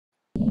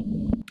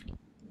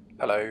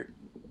Hello.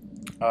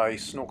 I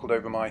snorkeled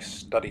over my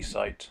study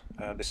site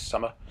this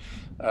summer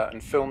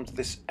and filmed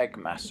this egg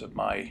mass of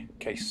my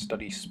case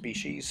study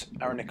species,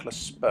 Arenicola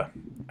spur,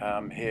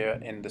 here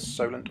in the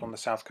Solent on the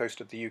south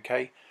coast of the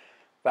UK.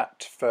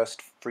 That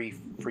first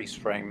freeze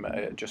frame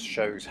just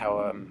shows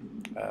how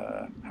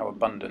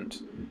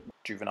abundant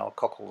juvenile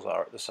cockles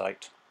are at the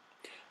site.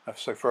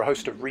 So for a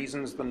host of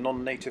reasons, the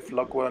non-native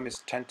lugworm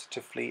is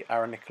tentatively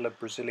Arenicola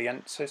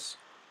brasiliensis,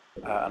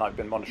 and I've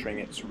been monitoring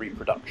its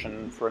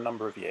reproduction for a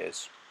number of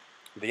years.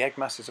 The egg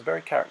masses are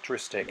very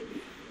characteristic,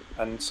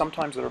 and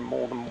sometimes there are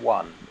more than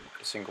one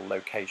at a single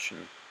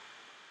location.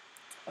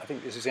 I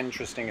think this is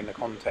interesting in the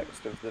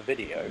context of the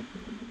video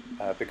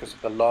because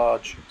of the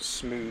large,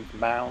 smooth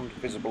mound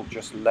visible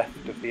just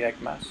left of the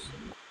egg mass.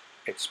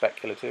 It's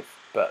speculative,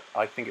 but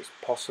I think it's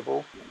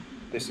possible.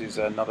 This is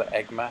another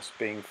egg mass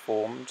being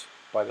formed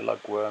by the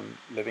lugworm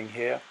living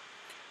here.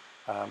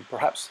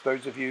 Perhaps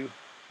those of you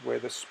where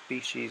the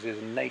species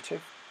is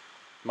native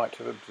might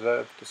have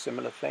observed a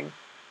similar thing.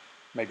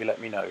 Maybe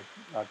let me know,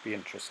 I'd be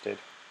interested.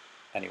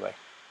 Anyway,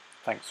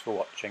 thanks for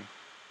watching.